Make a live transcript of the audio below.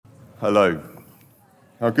Hello.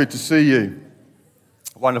 How good to see you.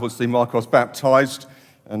 Wonderful to see Marcos baptized.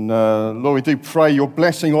 And Lord, we do pray your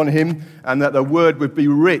blessing on him and that the word would be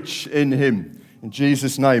rich in him. In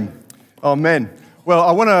Jesus' name, amen. Well,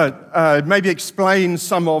 I want to maybe explain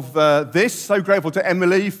some of this. So grateful to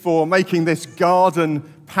Emily for making this garden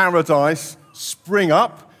paradise spring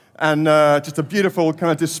up. And just a beautiful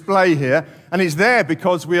kind of display here. And it's there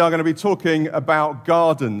because we are going to be talking about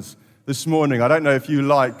gardens this morning. I don't know if you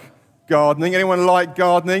like gardening. Anyone like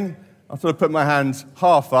gardening? I sort of put my hands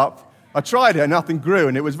half up. I tried it and nothing grew,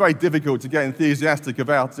 and it was very difficult to get enthusiastic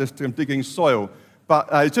about just digging soil. But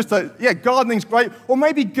it's just gardening's great. Or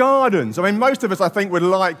maybe gardens. I mean, most of us, I think, would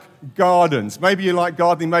like gardens. Maybe you like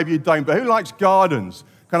gardening, maybe you don't. But who likes gardens?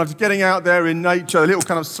 Kind of just getting out there in nature, a little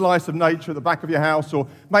kind of slice of nature at the back of your house, or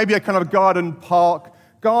maybe a kind of garden park.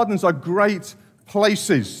 Gardens are great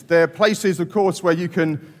places. They're places, of course, where you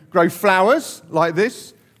can grow flowers like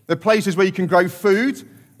this. They're places where you can grow food.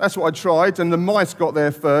 That's what I tried, and the mice got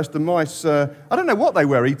there first. The mice, I don't know what they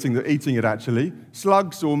were eating it actually.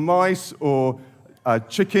 Slugs or mice or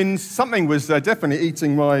chickens. Something was definitely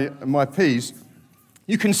eating my peas.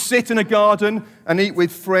 You can sit in a garden and eat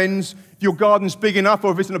with friends. If your garden's big enough,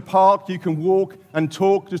 or if it's in a park, you can walk and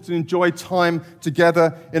talk just to enjoy time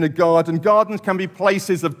together in a garden. Gardens can be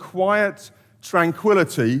places of quiet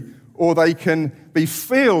tranquility, or they can be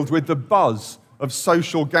filled with the buzz of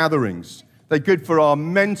social gatherings. They're good for our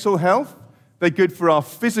mental health, they're good for our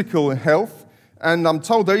physical health, and I'm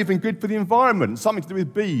told they're even good for the environment, something to do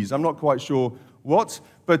with bees. I'm not quite sure what,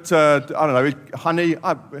 but I don't know, honey,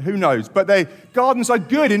 who knows. But gardens are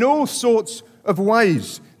good in all sorts of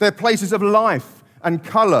ways. They're places of life and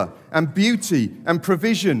colour and beauty and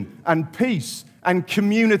provision and peace and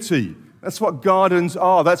community. That's what gardens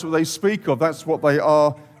are, that's what they speak of, that's what they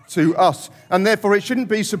are to us. And therefore it shouldn't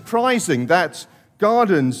be surprising that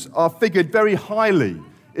gardens are figured very highly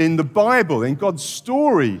in the Bible, in God's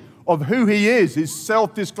story of who he is, his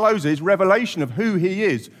self-disclosure, his revelation of who he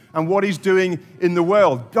is and what he's doing in the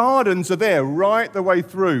world. Gardens are there right the way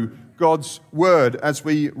through God's word as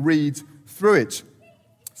we read through it.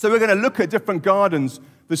 So we're going to look at different gardens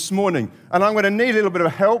this morning, and I'm going to need a little bit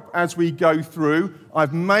of help as we go through.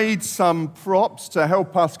 I've made some props to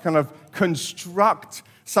help us kind of construct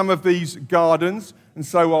some of these gardens, and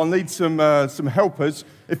so I'll need some helpers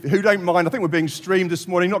who don't mind. I think we're being streamed this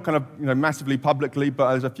morning, not kind of massively publicly,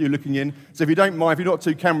 but there's a few looking in. So if you don't mind, if you're not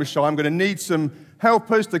too camera shy, I'm going to need some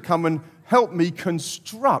helpers to come and help me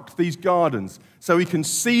construct these gardens so we can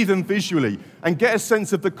see them visually and get a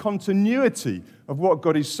sense of the continuity of what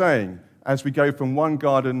God is saying as we go from one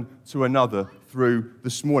garden to another through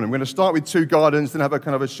this morning. We're going to start with two gardens, then have a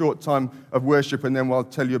kind of a short time of worship, and then I'll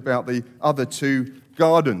tell you about the other two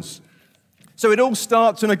gardens. So it all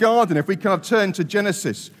starts in a garden. If we kind of turn to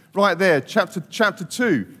Genesis, right there, chapter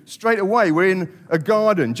 2, straight away we're in a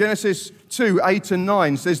garden. Genesis 2, 8 and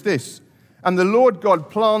 9 says this, "And the Lord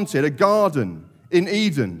God planted a garden in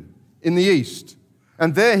Eden in the east,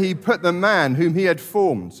 and there he put the man whom he had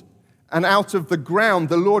formed. And out of the ground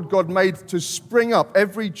the Lord God made to spring up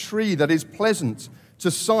every tree that is pleasant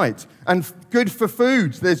to sight and good for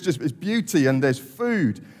food." There's beauty and there's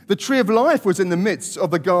food. "The tree of life was in the midst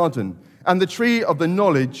of the garden, and the tree of the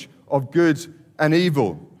knowledge of good and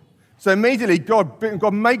evil." So immediately God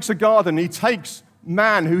makes a garden. He takes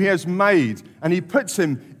man who he has made and he puts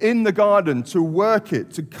him in the garden to work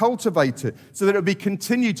it, to cultivate it, so that it would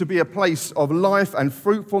continue to be a place of life and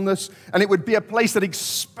fruitfulness, and it would be a place that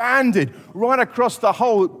expanded right across the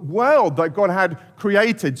whole world that God had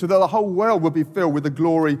created, so that the whole world would be filled with the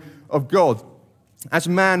glory of God. As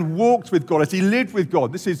man walked with God, as he lived with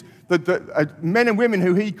God, this is the men and women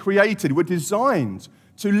who he created were designed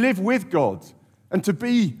to live with God and to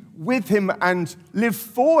be with him and live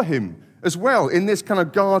for him as well in this kind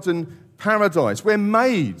of garden paradise. We're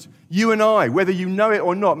made, you and I, whether you know it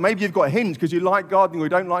or not. Maybe you've got hints because you like gardening or you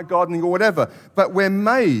don't like gardening or whatever, but we're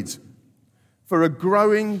made for a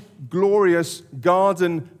growing, glorious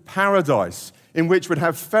garden paradise in which we'd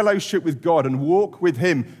have fellowship with God and walk with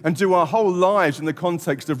him and do our whole lives in the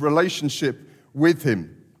context of relationship with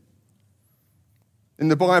him. In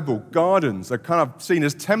the Bible, gardens are kind of seen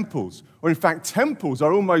as temples, or in fact, temples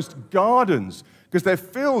are almost gardens because they're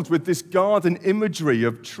filled with this garden imagery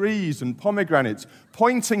of trees and pomegranates,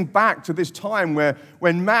 pointing back to this time where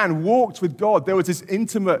when man walked with God, there was this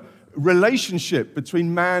intimate relationship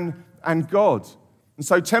between man and God. And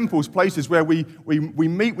so temples, places where we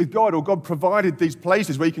meet with God, or God provided these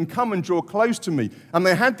places where you can come and draw close to me. And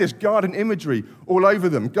they had this garden imagery all over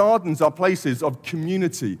them. Gardens are places of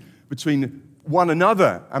community between one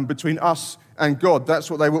another and between us and God. That's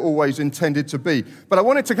what they were always intended to be. But I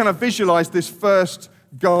wanted to kind of visualize this first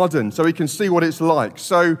garden so we can see what it's like.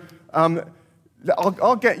 So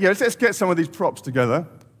let's get some of these props together.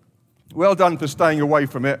 Well done for staying away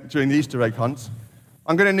from it during the Easter egg hunt.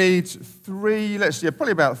 I'm going to need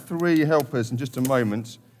probably about 3 helpers in just a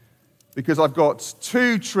moment, because I've got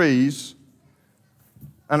 2 trees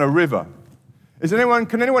and a river.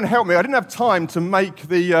 Can anyone help me? I didn't have time to make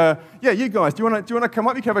the, you guys, do you want to come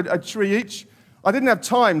up? You can have a tree each. I didn't have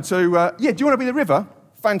time to, do you want to be the river?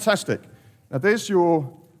 Fantastic. Now there's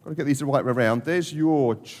got to get these the right way around. There's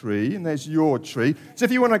your tree, and there's your tree. So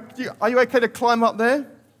if you want to, are you okay to climb up there? Do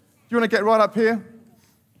you want to get right up here?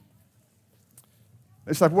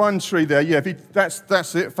 Let's have 1 tree there. Yeah,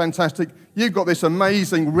 that's it. Fantastic. You've got this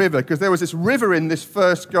amazing river, because there was this river in this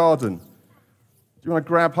first garden. Do you want to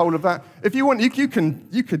grab hold of that? If you want, you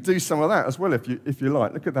could do some of that as well if you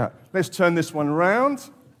like. Look at that. Let's turn this one around.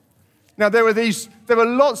 Now there were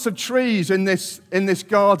lots of trees in this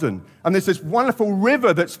garden, and there's this wonderful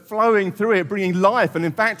river that's flowing through it, bringing life, and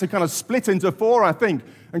in fact it kind of split into 4, I think,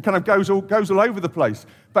 and kind of goes all over the place.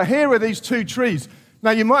 But here are these 2 trees.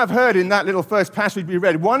 Now you might have heard in that little first passage we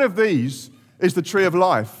read, one of these is the tree of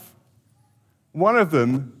life. One of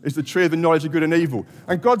them is the tree of the knowledge of good and evil.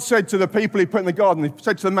 And God said to the people he put in the garden, he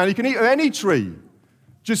said to the man, you can eat of any tree,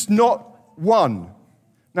 just not one.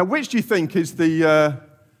 Now, which do you think is the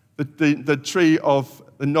tree of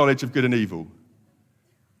the knowledge of good and evil?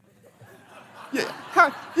 Yeah,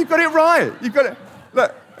 you got it right. You got it.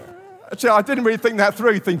 Look, actually, I didn't really think that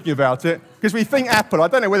through thinking about it, because we think apple. I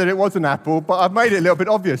don't know whether it was an apple, but I've made it a little bit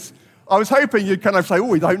obvious. I was hoping you'd kind of say,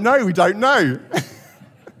 we don't know. You don't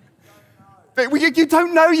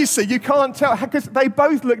know, you see. You can't tell, because they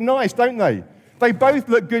both look nice, don't they? They both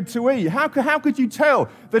look good to eat. How could you tell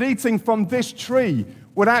that eating from this tree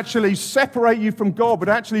would actually separate you from God, would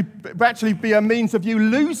actually be a means of you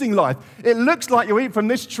losing life? It looks like you eat from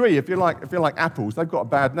this tree if you like apples. They've got a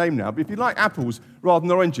bad name now, but if you like apples rather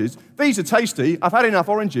than oranges, these are tasty. I've had enough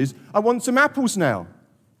oranges. I want some apples now.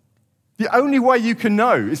 The only way you can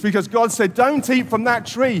know is because God said, don't eat from that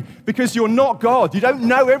tree, because you're not God. You don't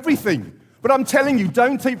know everything. But I'm telling you,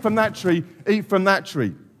 don't eat from that tree, eat from that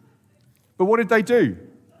tree. But what did they do?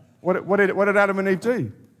 What did Adam and Eve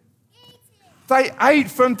do? They ate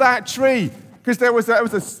from that tree, because there was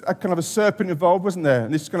a kind of a serpent involved, wasn't there?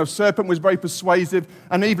 And this kind of serpent was very persuasive.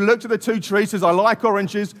 And Eve looked at the 2 trees, says, I like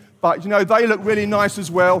oranges, but they look really nice as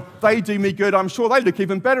well. They do me good. I'm sure they look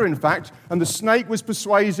even better, in fact. And the snake was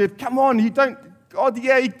persuasive. Come on, God,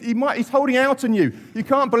 yeah, he's holding out on you. You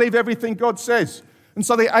can't believe everything God says. And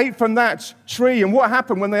so they ate from that tree. And what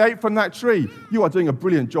happened when they ate from that tree? You are doing a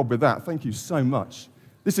brilliant job with that. Thank you so much.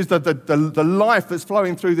 This is the life that's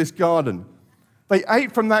flowing through this garden. They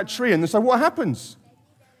ate from that tree. And so what happens?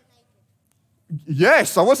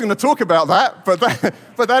 Yes, I wasn't going to talk about that,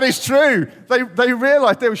 but that is true. They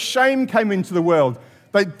realized shame came into the world.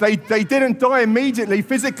 They didn't die immediately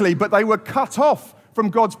physically, but they were cut off from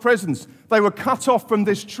God's presence. They were cut off from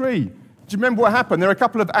this tree. Do you remember what happened? There are a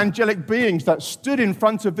couple of angelic beings that stood in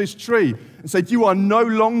front of this tree and said, you are no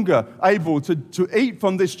longer able to eat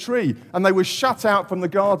from this tree. And they were shut out from the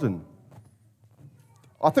garden.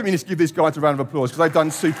 I think we need to give these guys a round of applause, because they've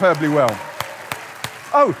done superbly well.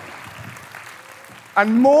 Oh,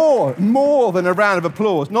 and more than a round of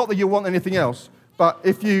applause, not that you want anything else, but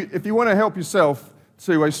if you want to help yourself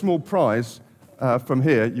to a small prize from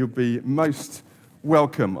here, you'll be most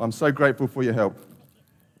welcome. I'm so grateful for your help.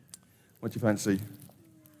 What do you fancy?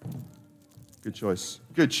 Good choice.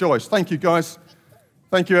 Good choice. Thank you, guys.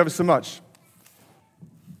 Thank you ever so much.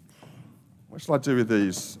 What shall I do with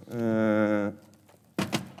these?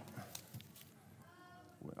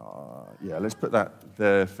 Let's put that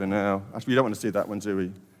there for now. Actually, we don't want to see that one, do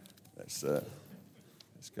we? Let's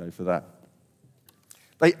go for that.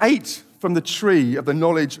 They ate from the tree of the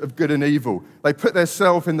knowledge of good and evil. They put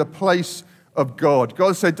themselves in the place of God.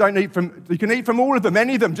 God said, you can eat from all of them,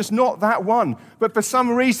 any of them, just not that one. But for some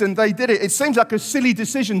reason, they did it. It seems like a silly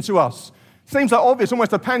decision to us. It seems like obvious,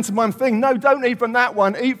 almost a pantomime thing. No, don't eat from that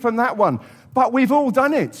one, eat from that one. But we've all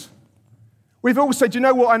done it. We've all said, you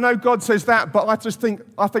know what, I know God says that, but I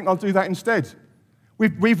think I'll do that instead.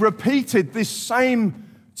 We've repeated this same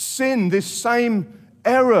sin, this same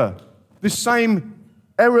error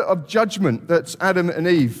of judgment that Adam and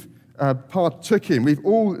Eve partook in. We've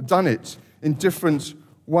all done it in different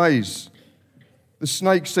ways. The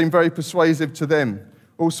snake seemed very persuasive to them,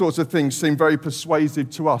 all sorts of things seem very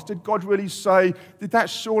persuasive to us. Did God really say? Did that?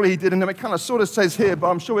 Surely he didn't. It kind of sort of says here,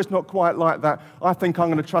 but I'm sure it's not quite like that. I think I'm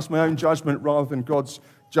going to trust my own judgment rather than God's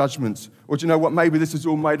judgment. Or do you know what? Maybe this is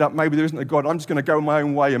all made up. Maybe there isn't a God. I'm just going to go my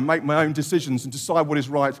own way and make my own decisions and decide what is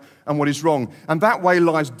right and what is wrong. And that way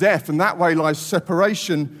lies death, and that way lies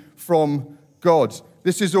separation from God.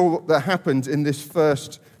 This is all that happened in this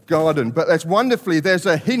first garden. But there's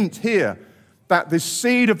a hint here that the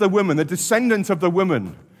seed of the woman, the descendant of the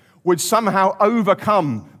woman, would somehow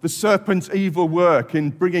overcome the serpent's evil work in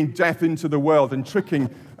bringing death into the world and tricking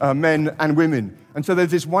men and women. And so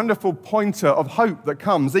there's this wonderful pointer of hope that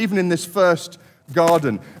comes, even in this first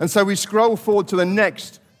garden. And so we scroll forward to the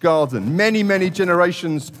next garden, many, many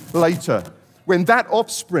generations later, when that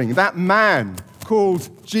offspring, that man called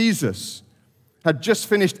Jesus, had just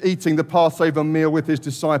finished eating the Passover meal with his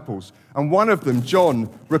disciples. And one of them, John,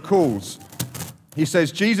 recalls, he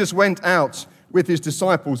says, Jesus went out with his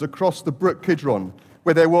disciples across the brook Kidron,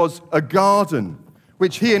 where there was a garden,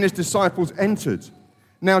 which he and his disciples entered.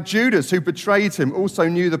 Now Judas, who betrayed him, also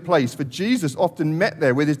knew the place, for Jesus often met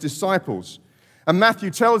there with his disciples. And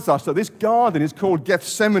Matthew tells us that this garden is called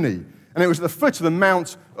Gethsemane, and it was at the foot of the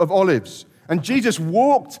Mount of Olives. And Jesus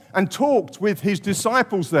walked and talked with his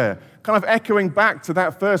disciples there, kind of echoing back to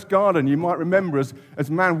that first garden you might remember as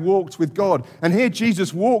man walked with God. And here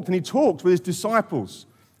Jesus walked and he talked with his disciples,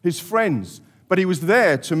 his friends, but he was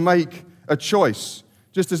there to make a choice,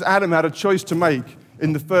 just as Adam had a choice to make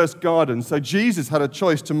in the first garden. So Jesus had a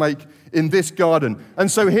choice to make in this garden. And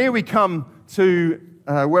so here we come to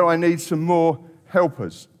where I need some more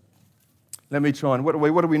helpers. Let me try and, what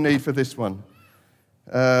do we need for this one?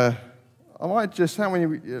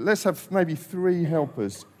 Let's have maybe 3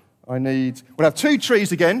 helpers. We'll have 2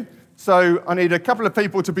 trees again, so I need a couple of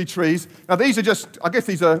people to be trees. Now these are just, I guess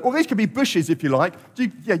these could be bushes if you like. You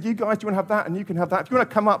guys, do you want to have that and you can have that? If you want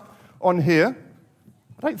to come up on here,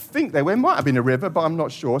 I don't think there might have been a river, but I'm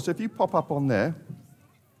not sure, so if you pop up on there,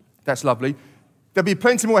 that's lovely. There'll be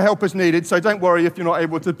plenty more helpers needed, so don't worry if you're not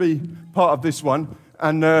able to be part of this one.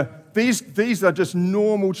 And these are just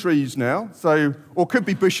normal trees now, or could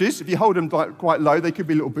be bushes. If you hold them quite low, they could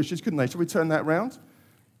be little bushes, couldn't they? Shall we turn that round?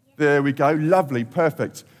 There we go. Lovely.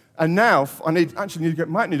 Perfect. And now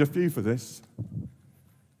might need a few for this.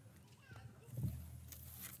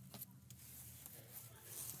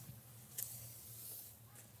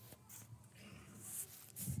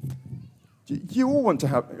 Do you all want to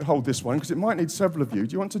hold this one? Because it might need several of you.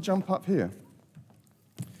 Do you want to jump up here?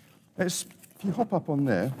 If you hop up on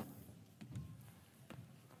there.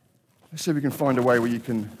 Let's see if we can find a way where you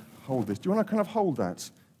can hold this. Do you want to kind of hold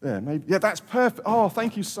that? There, maybe. Yeah, that's perfect. Oh,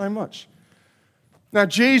 thank you so much. Now,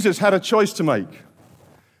 Jesus had a choice to make.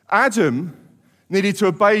 Adam needed to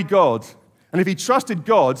obey God, and if he trusted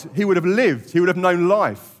God, he would have lived, he would have known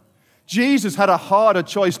life. Jesus had a harder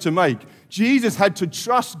choice to make. Jesus had to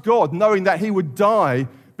trust God, knowing that he would die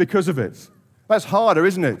because of it. That's harder,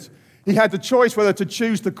 isn't it? He had the choice whether to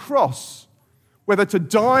choose the cross, whether to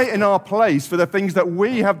die in our place for the things that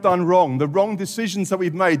we have done wrong, the wrong decisions that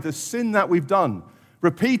we've made, the sin that we've done,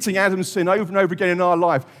 repeating Adam's sin over and over again in our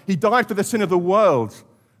life. He died for the sin of the world,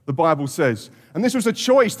 the Bible says. And this was a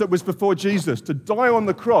choice that was before Jesus, to die on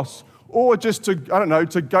the cross, or just to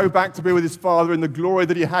go back to be with his Father in the glory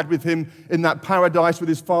that he had with him in that paradise with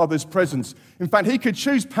his Father's presence. In fact, he could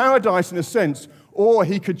choose paradise in a sense, or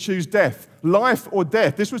he could choose death, life or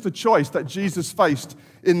death. This was the choice that Jesus faced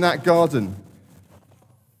in that garden.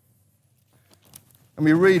 And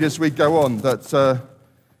we read as we go on that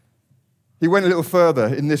he went a little further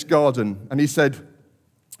in this garden and he said,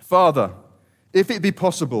 Father, if it be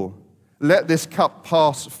possible, let this cup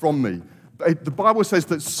pass from me. The Bible says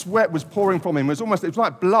that sweat was pouring from him. It was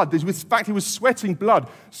like blood. In fact, he was sweating blood.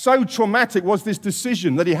 So traumatic was this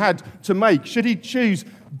decision that he had to make. Should he choose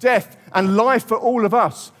death and life for all of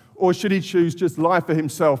us, or should he choose just life for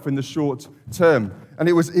himself in the short term? And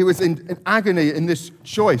he was in agony in this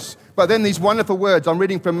choice. But then these wonderful words, I'm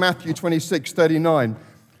reading from Matthew 26:39.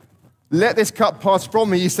 Let this cup pass from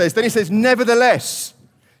me, he says. Then he says, nevertheless,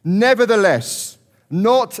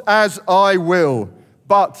 not as I will,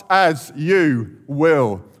 but as you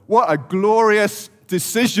will. What a glorious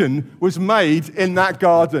decision was made in that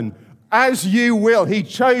garden. As you will. He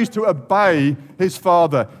chose to obey his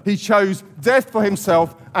Father. He chose death for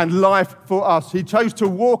himself and life for us. He chose to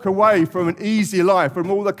walk away from an easy life,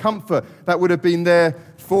 from all the comfort that would have been there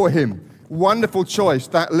for him. Wonderful choice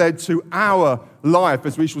that led to our life,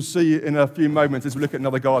 as we shall see in a few moments as we look at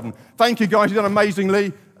another garden. Thank you, guys. You've done amazingly.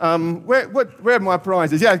 Where are my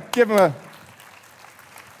prizes? Yeah, give them a...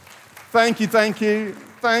 Thank you.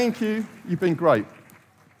 You've been great.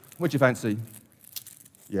 What do you fancy?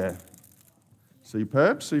 Yeah.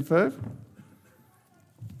 Superb, superb.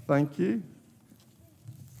 Thank you.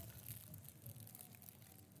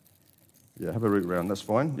 Yeah, have a root round, that's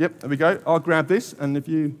fine. Yep, there we go. I'll grab this, and if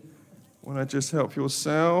you want to just help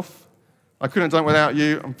yourself. I couldn't have done it without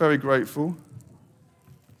you. I'm very grateful.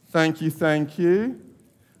 Thank you, thank you.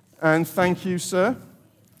 And thank you, sir.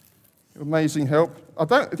 Amazing help.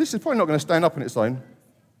 This is probably not going to stand up on its own.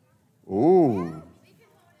 Oh.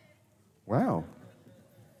 Wow.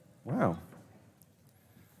 Wow.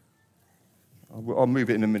 I'll move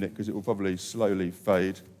it in a minute because it will probably slowly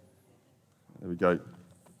fade. There we go.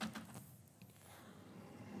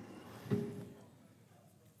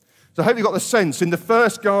 So I hope you got the sense, in the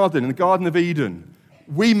first garden, in the Garden of Eden,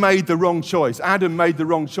 we made the wrong choice. Adam made the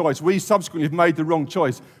wrong choice. We subsequently have made the wrong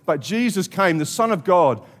choice. But Jesus came, the Son of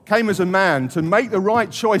God, came as a man to make the right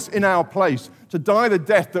choice in our place, to die the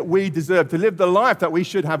death that we deserve, to live the life that we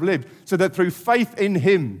should have lived, so that through faith in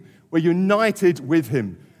him, we're united with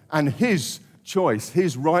him. And his choice,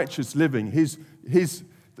 his righteous living,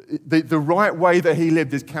 the right way that he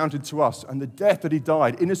lived is counted to us. And the death that he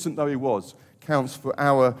died, innocent though he was, counts for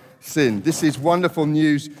our sin. This is wonderful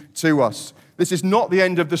news to us. This is not the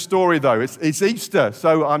end of the story, though. It's Easter,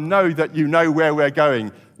 so I know that you know where we're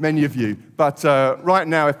going, many of you. But right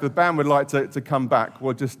now, if the band would like to come back,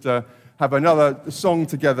 we'll just have another song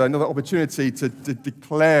together, another opportunity to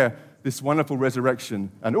declare this wonderful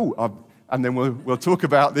resurrection. And then we'll talk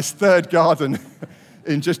about this third garden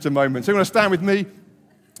in just a moment. So you want to stand with me?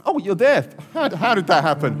 Oh, you're there. How did that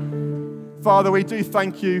happen? Father, we do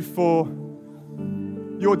thank you for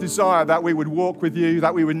your desire that we would walk with you,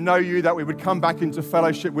 that we would know you, that we would come back into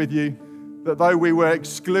fellowship with you, that though we were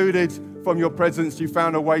excluded from your presence, you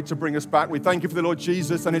found a way to bring us back. We thank you for the Lord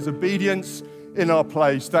Jesus and his obedience in our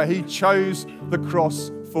place, that he chose the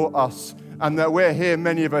cross for us, and that we're here,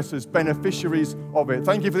 many of us, as beneficiaries of it.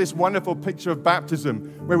 Thank you for this wonderful picture of baptism,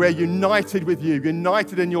 where we're united with you,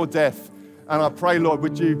 united in your death. And I pray, Lord,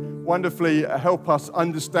 would you wonderfully help us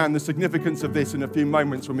understand the significance of this in a few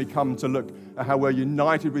moments when we come to look at how we're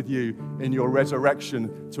united with you in your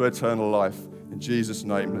resurrection to eternal life. In Jesus'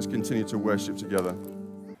 name, let's continue to worship together.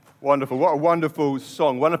 Wonderful. What a wonderful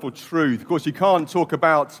song, wonderful truth. Of course, you can't talk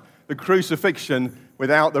about the crucifixion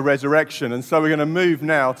without the resurrection. And so we're going to move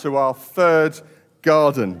now to our third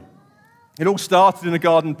garden. It all started in a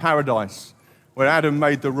garden paradise where Adam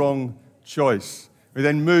made the wrong choice. We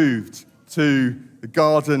then moved to the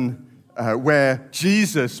garden where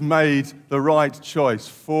Jesus made the right choice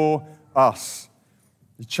for us.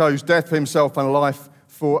 He chose death for himself and life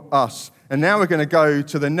for us. And now we're going to go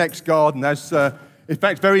to the next garden, as in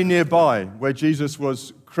fact very nearby, where Jesus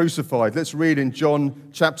was crucified. Let's read in John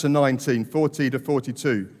chapter 19, 40 to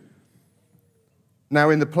 42. Now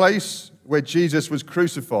in the place where Jesus was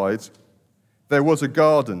crucified, there was a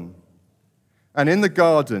garden. And in the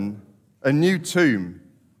garden, a new tomb,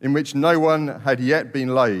 in which no one had yet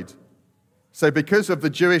been laid. So because of the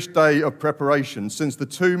Jewish day of preparation, since the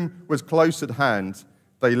tomb was close at hand,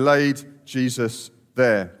 they laid Jesus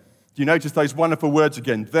there. Do you notice those wonderful words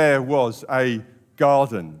again? There was a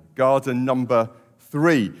garden, garden number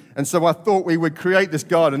 3. And so I thought we would create this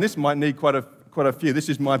garden. This might need quite a few. This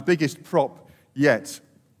is my biggest prop yet.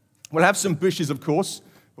 We'll have some bushes, of course.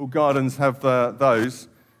 All gardens have those.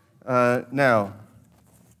 Now,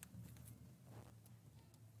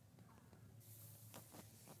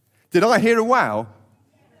 did I hear a wow?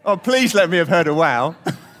 Oh, please let me have heard a wow.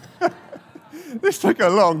 This took a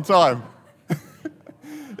long time.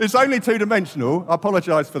 It's only two-dimensional. I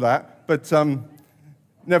apologize for that. But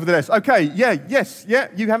nevertheless. Okay, you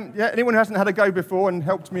haven't, anyone who hasn't had a go before and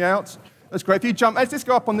helped me out, that's great. If you jump, let's just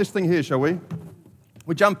go up on this thing here, shall we?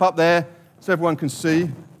 We jump up there so everyone can see.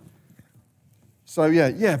 So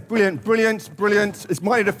brilliant. It's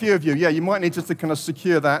might need a few of you. Yeah, you might need just to kind of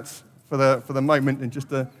secure that for the moment in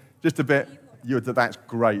just a bit. That's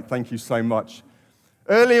great. Thank you so much.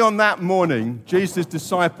 Early on that morning, Jesus'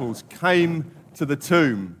 disciples came to the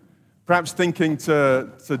tomb, perhaps thinking to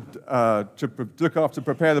look after,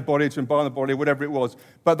 prepare the body, to embalm the body, whatever it was.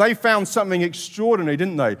 But they found something extraordinary,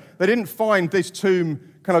 didn't they? They didn't find this tomb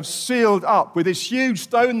kind of sealed up with this huge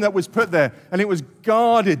stone that was put there, and it was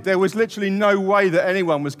guarded. There was literally no way that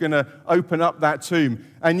anyone was going to open up that tomb.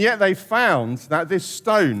 And yet they found that this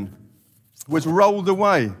stone was rolled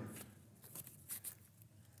away.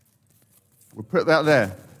 We'll put that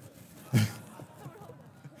there.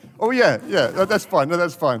 Oh, yeah, that's fine. No,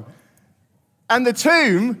 that's fine. And the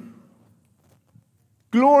tomb,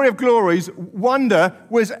 glory of glories, wonder,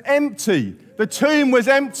 was empty. The tomb was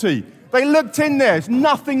empty. They looked in there. There's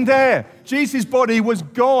nothing there. Jesus' body was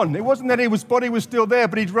gone. It wasn't that his body was still there,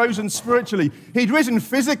 but he'd risen spiritually. He'd risen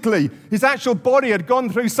physically. His actual body had gone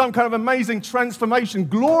through some kind of amazing transformation,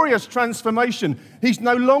 glorious transformation. He's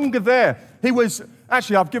no longer there. He was,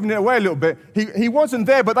 actually, I've given it away a little bit. He wasn't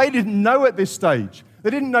there, but they didn't know at this stage. They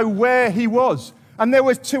didn't know where he was. And there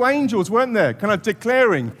was two angels, weren't there, kind of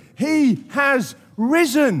declaring, he has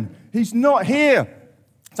risen. He's not here.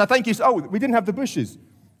 So thank you. Oh, we didn't have the bushes.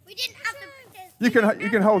 We didn't have the bushes. You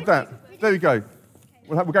can hold that. There we go.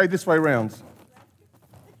 We'll go this way round.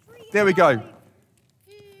 There we go.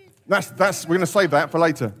 We're going to save that for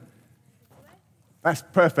later. That's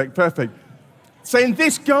perfect. So in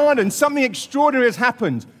this garden, something extraordinary has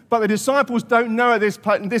happened, but the disciples don't know at this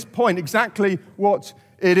point exactly what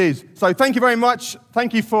it is. So thank you very much.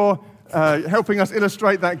 Thank you for helping us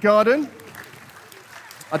illustrate that garden.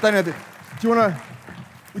 I don't know.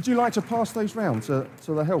 Would you like to pass those round to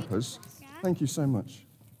the helpers? Thank you so much.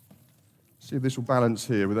 See if this will balance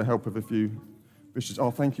here with the help of a few bushes. Oh,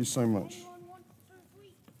 thank you so much.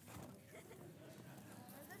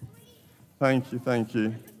 Thank you. Thank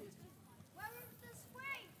you.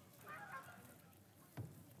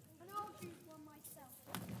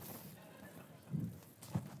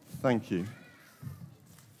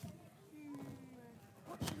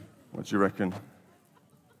 What do you reckon?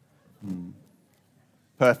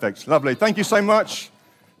 Perfect. Lovely. Thank you so much.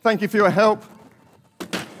 Thank you for your help.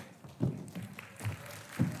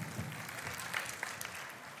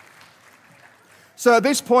 So at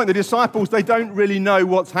this point, the disciples, they don't really know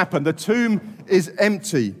what's happened. The tomb is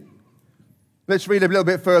empty. Let's read a little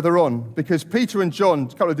bit further on, because Peter and John, a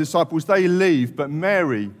couple of disciples, they leave, but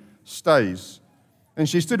Mary stays. And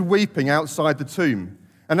she stood weeping outside the tomb.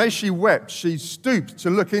 And as she wept, she stooped to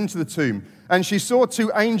look into the tomb. And she saw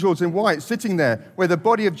two angels in white sitting there where the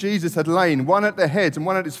body of Jesus had lain, one at the head and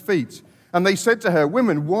one at his feet. And they said to her,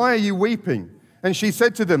 "Women, why are you weeping?" And she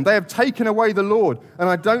said to them, "They have taken away the Lord, and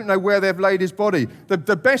I don't know where they've laid his body."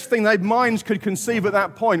 The best thing their minds could conceive at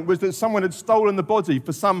that point was that someone had stolen the body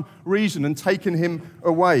for some reason and taken him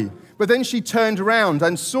away. But then she turned around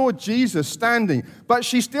and saw Jesus standing, but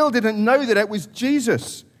she still didn't know that it was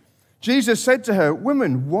Jesus. Jesus said to her,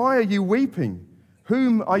 "Woman, why are you weeping?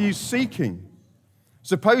 Whom are you seeking?"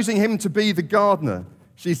 Supposing him to be the gardener,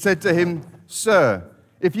 she said to him, "Sir,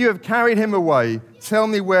 if you have carried him away, tell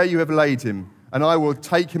me where you have laid him, and I will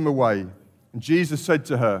take him away." And Jesus said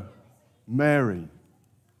to her, "Mary."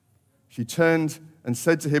 She turned and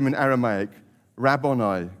said to him in Aramaic,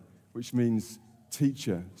 "Rabboni," which means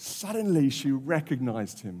teacher. Suddenly she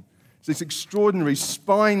recognized him. It's this extraordinary,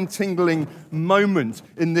 spine-tingling moment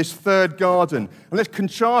in this third garden. And let's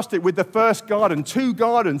contrast it with the first garden. Two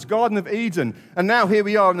gardens, Garden of Eden. And now here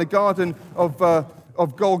we are in the Garden of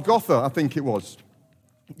Golgotha, I think it was.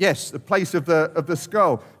 Yes, the place of the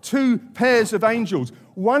skull. Two pairs of angels.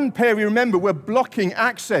 One pair, we remember, were blocking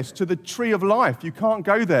access to the tree of life. You can't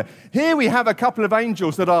go there. Here we have a couple of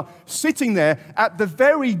angels that are sitting there at the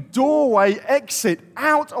very doorway exit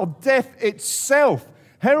out of death itself,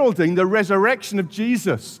 heralding the resurrection of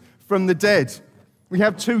Jesus from the dead. We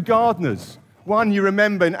have two gardeners. One, you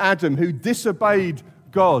remember, in Adam, who disobeyed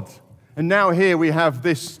God. And now here we have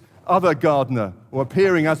this other gardener, or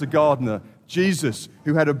appearing as a gardener, Jesus,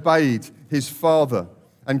 who had obeyed his Father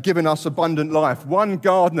and given us abundant life. One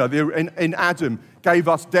gardener in Adam gave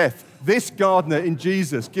us death. This gardener in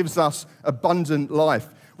Jesus gives us abundant life.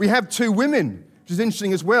 We have two women, which is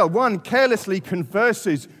interesting as well. One carelessly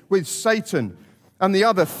converses with Satan, and the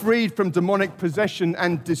other, freed from demonic possession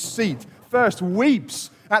and deceit, first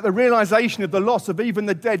weeps at the realization of the loss of even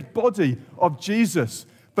the dead body of Jesus,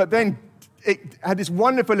 but then it had this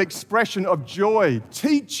wonderful expression of joy.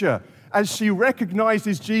 Teacher, as she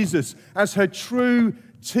recognizes Jesus as her true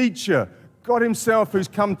teacher, God himself who's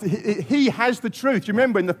come to, he has the truth. You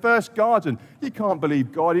remember in the first garden, you can't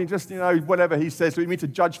believe God. He just, whatever he says, we need to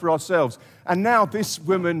judge for ourselves. And now this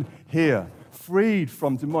woman here, freed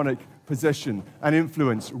from demonic possession and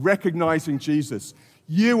influence, recognizing Jesus.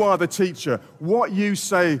 You are the teacher. What you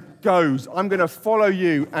say goes. I'm going to follow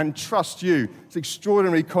you and trust you. It's an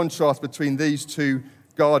extraordinary contrast between these two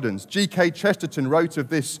gardens. G.K. Chesterton wrote of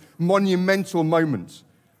this monumental moment.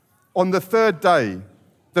 On the third day,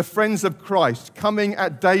 the friends of Christ, coming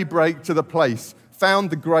at daybreak to the place, found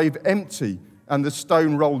the grave empty and the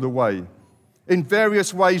stone rolled away. In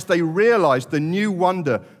various ways, they realized the new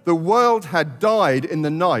wonder. The world had died in the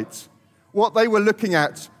night. What they were looking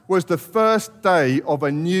at was the first day of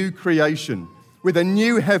a new creation, with a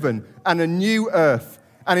new heaven and a new earth.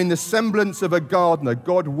 And in the semblance of a gardener,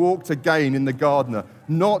 God walked again in the gardener,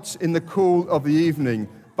 not in the cool of the evening,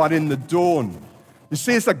 but in the dawn. You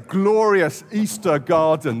see, it's a glorious Easter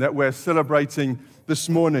garden that we're celebrating this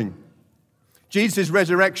morning. Jesus'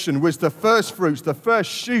 resurrection was the first fruits, the first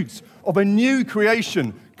shoots of a new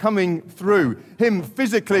creation coming through. Him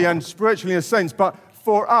physically and spiritually in a sense, but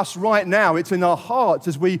for us right now, it's in our hearts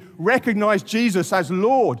as we recognize Jesus as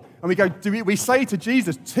Lord. And we say to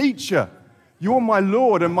Jesus, Teacher, you're my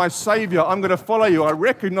Lord and my Savior. I'm going to follow you. I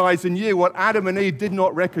recognize in you what Adam and Eve did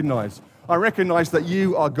not recognize. I recognize that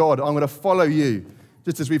you are God. I'm going to follow you,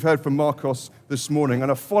 just as we've heard from Marcos this morning. I'm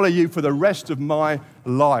going to follow you for the rest of my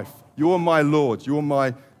life. You're my Lord. You're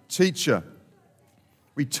my teacher.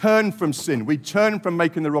 We turn from sin. We turn from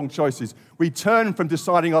making the wrong choices. We turn from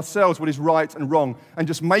deciding ourselves what is right and wrong and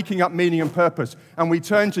just making up meaning and purpose. And we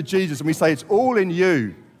turn to Jesus and we say, it's all in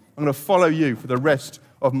you. I'm going to follow you for the rest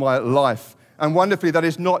of my life. And wonderfully, that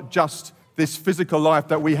is not just this physical life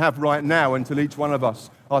that we have right now until each one of us,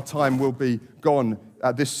 our time will be gone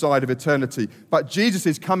at this side of eternity. But Jesus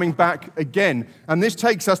is coming back again. And this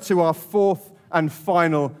takes us to our fourth and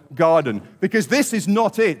final garden. Because this is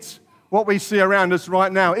not it. What we see around us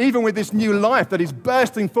right now, even with this new life that is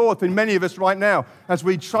bursting forth in many of us right now as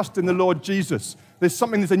we trust in the Lord Jesus. There's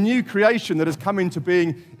a new creation that has come into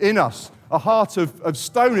being in us. A heart of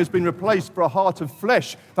stone has been replaced for a heart of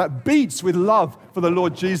flesh that beats with love for the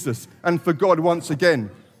Lord Jesus and for God once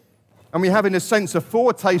again. And we have, in a sense, a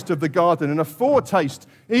foretaste of the garden and a foretaste,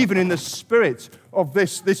 even in the spirit, of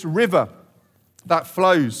this river that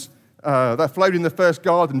flows. That flowed in the first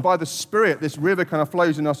garden. By the Spirit, this river kind of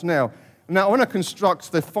flows in us now. Now, I want to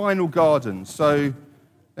construct the final garden. So,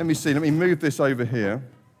 let me see. Let me move this over here.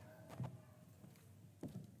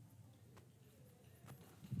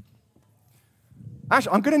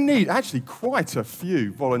 Actually, I'm going to need quite a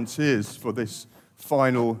few volunteers for this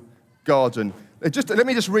final garden. Let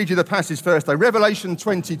me just read you the passage first, though. Revelation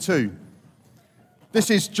 22. This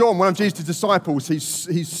is John, one of Jesus' disciples.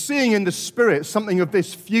 He's seeing in the Spirit something of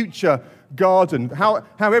this future garden, how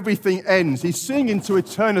everything ends. He's seeing into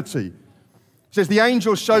eternity. It says, the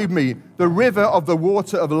angel showed me the river of the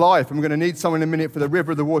water of life. And we're going to need someone in a minute for the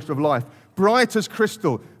river of the water of life. Bright as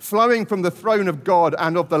crystal, flowing from the throne of God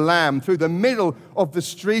and of the Lamb through the middle of the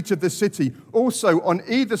street of the city. Also on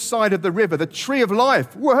either side of the river, the tree of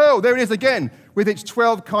life. Whoa, there it is again, with its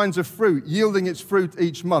 12 kinds of fruit, yielding its fruit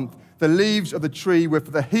each month. The leaves of the tree were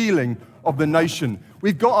for the healing of the nation.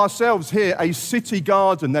 We've got ourselves here a city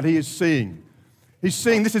garden that he is seeing. He's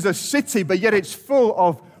seeing this is a city, but yet it's full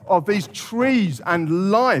of these trees and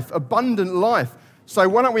life, abundant life. So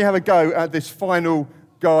why don't we have a go at this final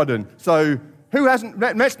garden? So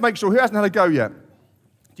let's make sure, who hasn't had a go yet? Do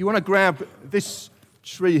you want to grab this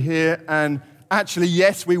tree here? And actually,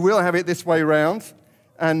 yes, we will have it this way round.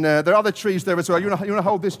 And there are other trees there as well. You want to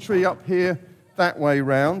hold this tree up here that way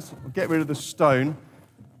round. We'll get rid of the stone.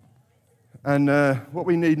 And what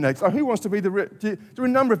we need next. Oh, who wants to be the river? Do a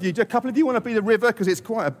number of you, do a couple of you want to be the river? Because it's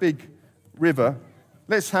quite a big river.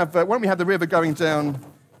 Let's have, why don't we have the river going down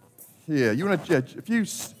here? You want to, if you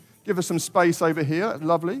give us some space over here,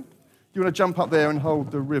 lovely. You want to jump up there and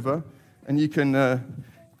hold the river. And you can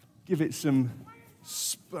give it some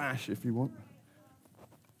splash if you want.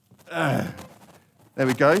 There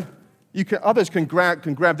we go. Others can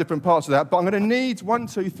grab different parts of that, but I'm going to need 1,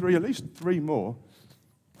 2, 3, at least 3 more,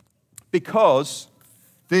 because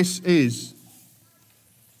this is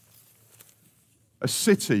a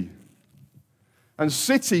city. And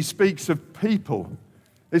city speaks of people.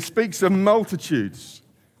 It speaks of multitudes.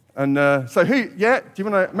 And so do you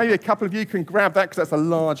want to, maybe a couple of you can grab that, because that's a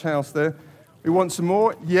large house there. We want some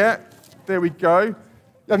more. Yeah, there we go.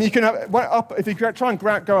 And you can up if you try and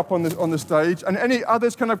go up on the stage, and any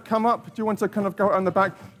others kind of come up. Do you want to kind of go on the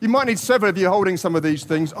back? You might need several of you holding some of these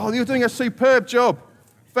things. Oh, you're doing a superb job,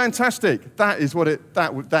 fantastic. That is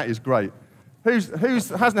that is great. Who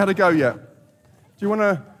hasn't had a go yet? Do you want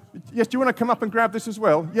to? Yes, do you want to come up and grab this as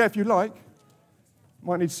well? Yeah, if you like.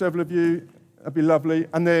 Might need several of you. That'd be lovely.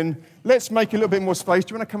 And then let's make a little bit more space.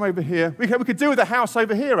 Do you want to come over here? We could do with the house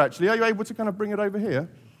over here. Actually, are you able to kind of bring it over here?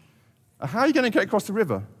 How are you going to get across the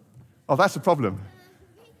river? Oh, that's the problem.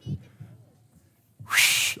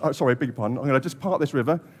 Oh, sorry, beg your pardon. I'm going to just part this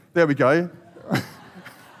river. There we go. You're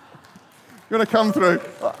going to come through.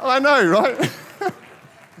 I know, right? If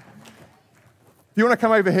you want to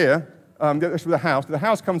come over here, this with the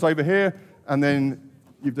house comes over here, and then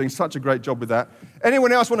you're doing such a great job with that.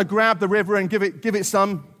 Anyone else want to grab the river and give it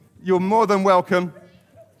some? You're more than welcome.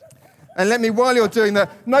 And while you're doing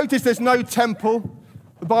that, notice there's no temple.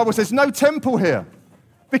 The Bible says no temple here,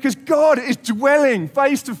 because God is dwelling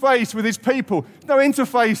face to face with his people. No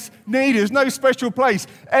interface needed. There's no special place.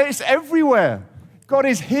 It's everywhere. God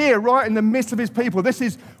is here right in the midst of his people. This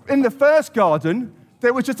is in the first garden.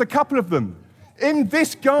 there was just a couple of them. In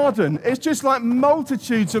this garden, it's just like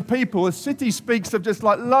multitudes of people. The city speaks of just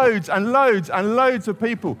like loads and loads and loads of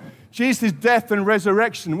people. Jesus' death and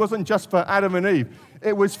resurrection wasn't just for Adam and Eve.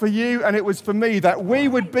 It was for you and it was for me, that we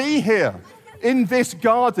would be here in this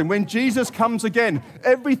garden when Jesus comes again.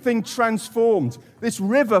 Everything transformed. This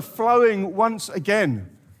river flowing once again.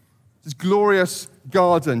 This glorious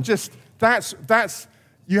garden. Just that's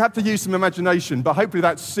you have to use some imagination, but hopefully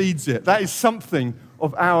that seeds it. That is something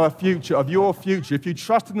of our future, of your future. If you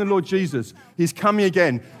trust in the Lord Jesus, he's coming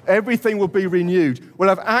again. Everything will be renewed. We'll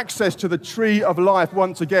have access to the tree of life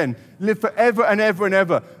once again. Live forever and ever and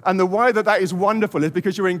ever. And the way that is wonderful is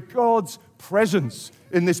because you're in God's presence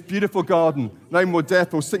in this beautiful garden. No more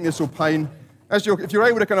death or sickness or pain. If you're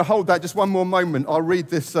able to kind of hold that just one more moment, I'll read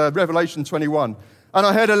this Revelation 21. And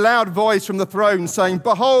I heard a loud voice from the throne saying,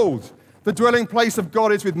 "Behold, the dwelling place of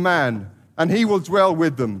God is with man, and he will dwell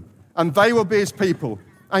with them. And they will be his people,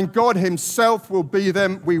 and God himself will be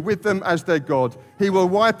with them as their God. He will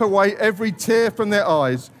wipe away every tear from their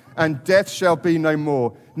eyes, and death shall be no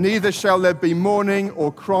more. Neither shall there be mourning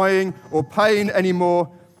or crying or pain anymore,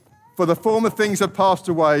 for the former things have passed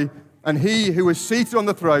away." And he who was seated on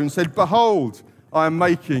the throne said, "Behold, I am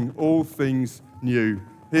making all things new."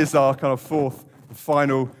 Here's our kind of fourth,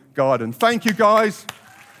 final garden. Thank you, guys.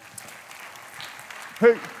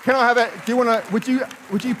 Can I have it? Do you want to?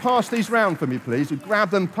 Would you pass these round for me, please? You grab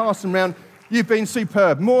them, pass them round. You've been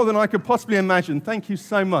superb, more than I could possibly imagine. Thank you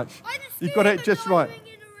so much. You've got it just right.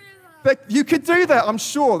 But you could do that. I'm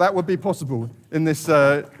sure that would be possible in this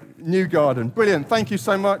new garden. Brilliant. Thank you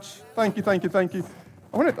so much. Thank you, thank you, thank you.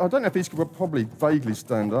 I don't know if these could probably vaguely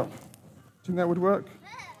stand up. Do you think that would work?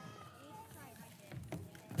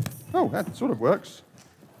 Oh, that sort of works.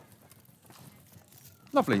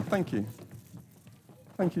 Lovely. Thank you.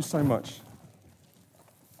 Thank you so much.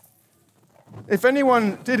 If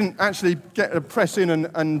anyone didn't actually get a press in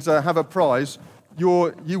and have a prize,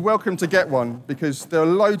 you're welcome to get one, because there are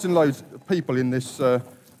loads and loads of people in this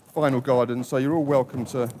final garden, so you're all welcome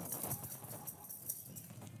to.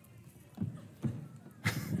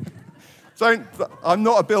 I'm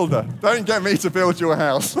not a builder. Don't get me to build your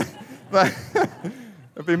house.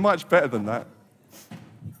 It'd be much better than that.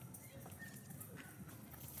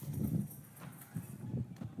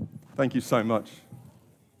 Thank you so much.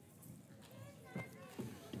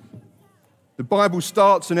 The Bible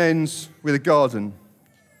starts and ends with a garden.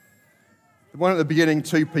 The one at the beginning,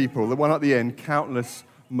 2 people. The one at the end, countless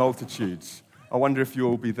multitudes. I wonder if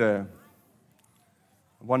you'll all be there.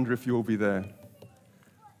 I wonder if you'll all be there.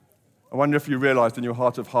 I wonder if you realized in your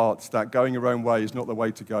heart of hearts that going your own way is not the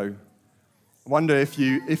way to go. I wonder if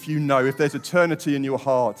you know, if there's eternity in your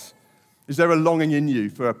heart, is there a longing in you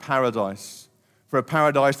for a paradise? For a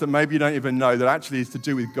paradise that maybe you don't even know, that actually is to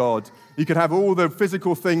do with God. You could have all the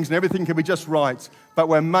physical things and everything can be just right, but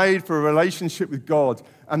we're made for a relationship with God,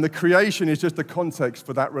 and the creation is just the context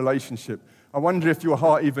for that relationship. I wonder if your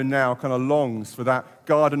heart even now kind of longs for that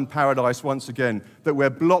garden paradise once again, that we're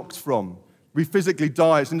blocked from. We physically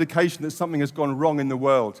die. It's an indication that something has gone wrong in the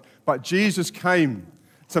world. But Jesus came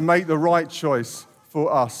to make the right choice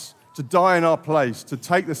for us, to die in our place, to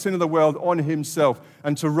take the sin of the world on himself,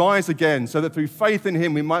 and to rise again so that through faith in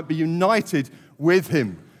him we might be united with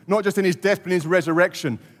him, not just in his death but in his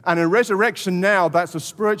resurrection. And a resurrection now, that's a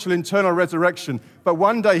spiritual internal resurrection, but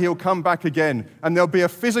one day he'll come back again and there'll be a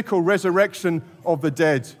physical resurrection of the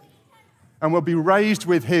dead, and we'll be raised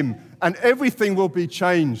with him and everything will be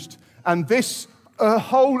changed. And this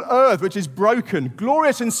whole earth, which is broken,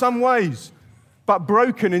 glorious in some ways, but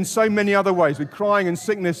broken in so many other ways, with crying and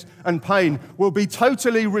sickness and pain, will be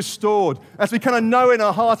totally restored. As we kind of know in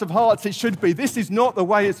our heart of hearts it should be. This is not the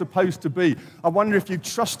way it's supposed to be. I wonder if you've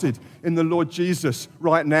trusted in the Lord Jesus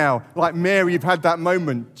right now. Like Mary, you've had that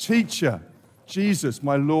moment. Teacher, Jesus,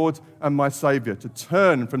 my Lord and my Savior, to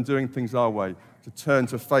turn from doing things our way, to turn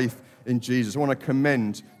to faith in Jesus. I want to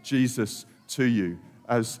commend Jesus to you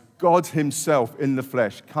as God himself in the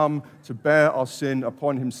flesh, come to bear our sin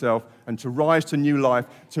upon himself and to rise to new life,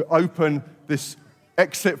 to open this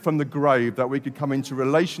exit from the grave, that we could come into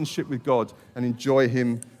relationship with God and enjoy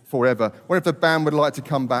him forever. What if the band would like to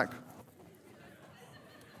come back?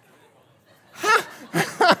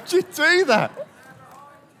 How'd you do that?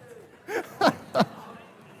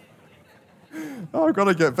 Oh, I've got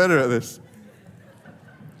to get better at this.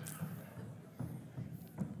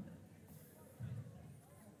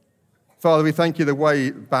 Father, we thank you the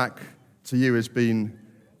way back to you has been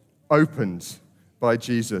opened by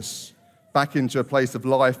Jesus back into a place of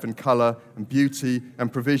life and colour and beauty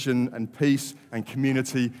and provision and peace and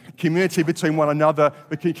community. Community between one another,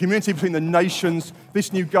 community between the nations.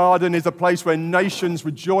 This new garden is a place where nations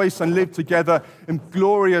rejoice and live together in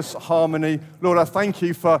glorious harmony. Lord, I thank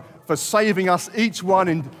you for saving us, each one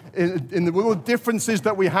in the world differences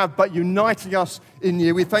that we have, but uniting us in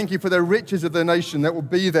you. We thank you for the riches of the nation that will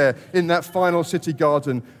be there in that final city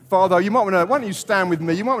garden. Father, why don't you stand with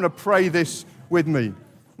me? You might want to pray this with me.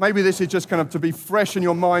 Maybe this is just kind of to be fresh in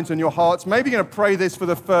your minds and your hearts. Maybe you're going to pray this for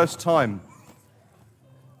the first time.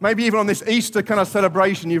 Maybe even on this Easter kind of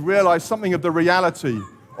celebration, you've realized something of the reality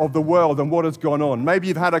of the world and what has gone on. Maybe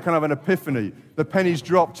you've had a kind of an epiphany. The penny's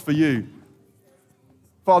dropped for you.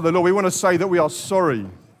 Father, Lord, we want to say that we are sorry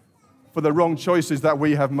for the wrong choices that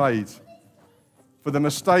we have made, for the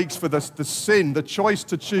mistakes, for the sin, the choice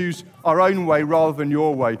to choose our own way rather than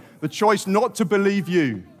your way, the choice not to believe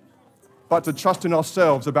you, but to trust in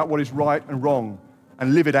ourselves about what is right and wrong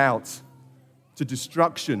and live it out to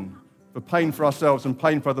destruction, for pain for ourselves and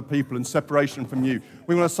pain for other people and separation from you.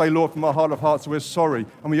 We want to say, Lord, from our heart of hearts, we're sorry.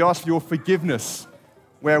 And we ask for your forgiveness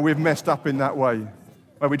where we've messed up in that way,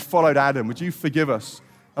 where we'd followed Adam. Would you forgive us?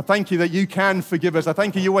 I thank you that you can forgive us. I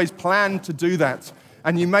thank you always planned to do that.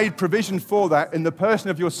 And you made provision for that in the person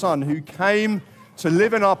of your Son who came to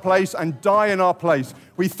live in our place and die in our place.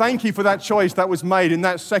 We thank you for that choice that was made in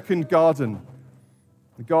that second garden,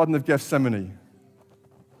 the Garden of Gethsemane,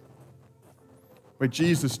 where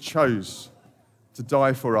Jesus chose to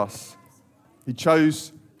die for us. He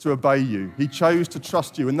chose to obey you. He chose to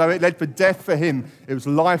trust you. And though it led for death for him, it was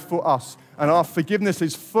life for us. And our forgiveness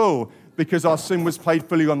is full because our sin was paid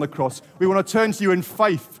fully on the cross. We want to turn to you in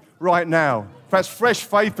faith right now. Perhaps fresh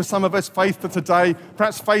faith for some of us, faith for today,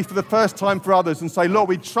 perhaps faith for the first time for others, and say, Lord,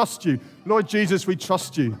 we trust you. Lord Jesus, we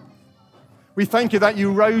trust you. We thank you that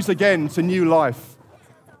you rose again to new life.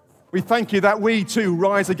 We thank you that we too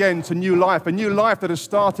rise again to new life, a new life that has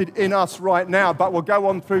started in us right now, but will go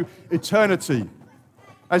on through eternity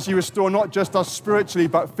as you restore not just us spiritually,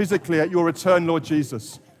 but physically at your return, Lord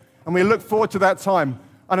Jesus. And we look forward to that time.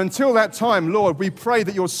 And until that time, Lord, we pray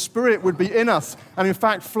that your Spirit would be in us and in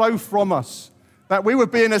fact flow from us. That we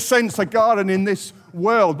would be, in a sense, a garden in this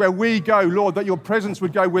world where we go, Lord, that your presence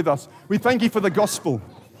would go with us. We thank you for the gospel,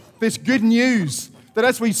 this good news, that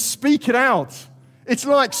as we speak it out, it's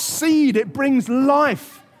like seed, it brings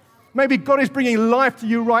life. Maybe God is bringing life to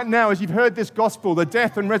you right now as you've heard this gospel, the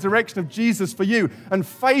death and resurrection of Jesus for you, and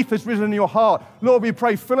faith has risen in your heart. Lord, we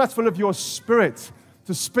pray, fill us full of your Spirit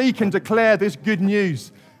to speak and declare this good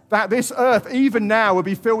news, that this earth, even now, will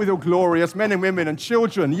be filled with your glory as men and women and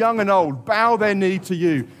children, young and old, bow their knee to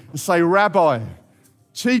you and say, Rabbi,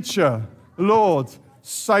 Teacher, Lord,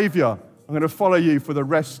 Savior, I'm going to follow you for the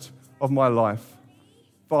rest of my life.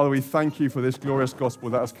 Father, we thank you for this glorious gospel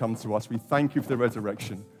that has come to us. We thank you for the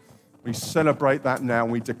resurrection. We celebrate that now,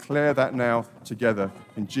 and we declare that now together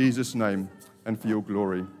in Jesus' name and for your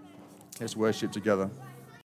glory. Let's worship together.